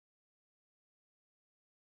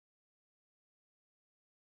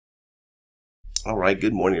All right,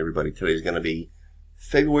 good morning, everybody. Today is going to be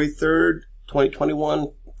February 3rd, 2021.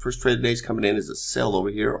 First trade of the day is coming in is a sell over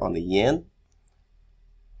here on the yen.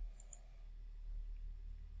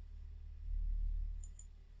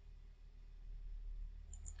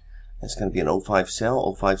 It's going to be an 05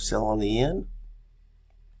 sell, 05 sell on the yen.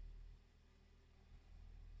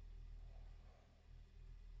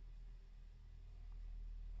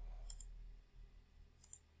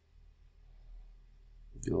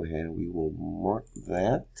 Go ahead and we will mark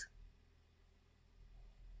that.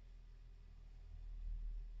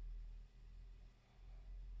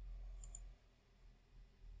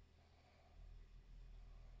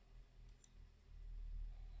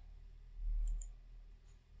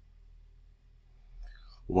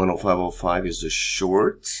 $105.05 is a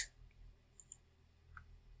short.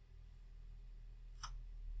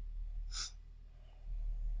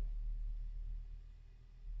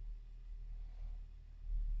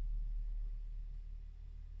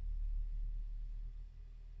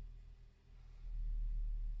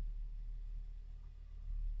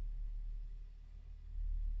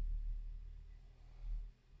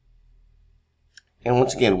 And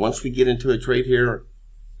once again, once we get into a trade here,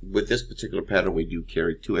 with this particular pattern, we do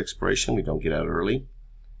carry to expiration. We don't get out early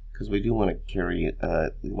because we do want to carry,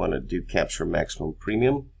 we want to do capture maximum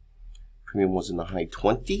premium. Premium was in the high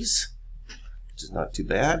 20s, which is not too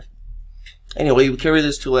bad. Anyway, we carry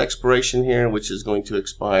this to expiration here, which is going to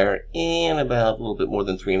expire in about a little bit more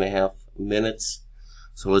than 3.5 minutes.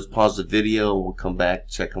 So let's pause the video. We'll come back,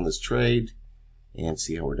 check on this trade, and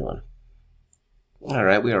see how we're doing. All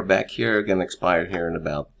right, we are back here. Going to expire here in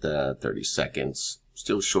about 30 seconds.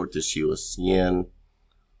 Still short this US yen.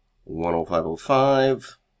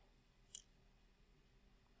 105.05.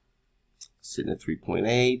 Sitting at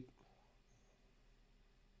 3.8.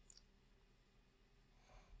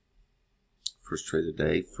 First trade of the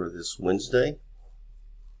day for this Wednesday.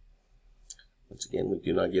 Once again, we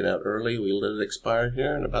do not get out early. We let it expire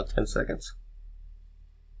here in about 10 seconds.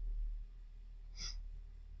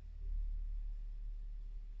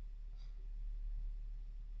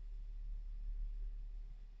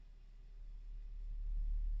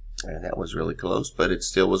 And that was really close, but it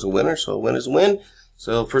still was a winner, so a win is a win.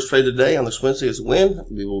 So first trade of the day on this Wednesday is a win.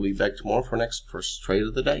 We will be back tomorrow for next first trade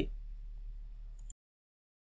of the day.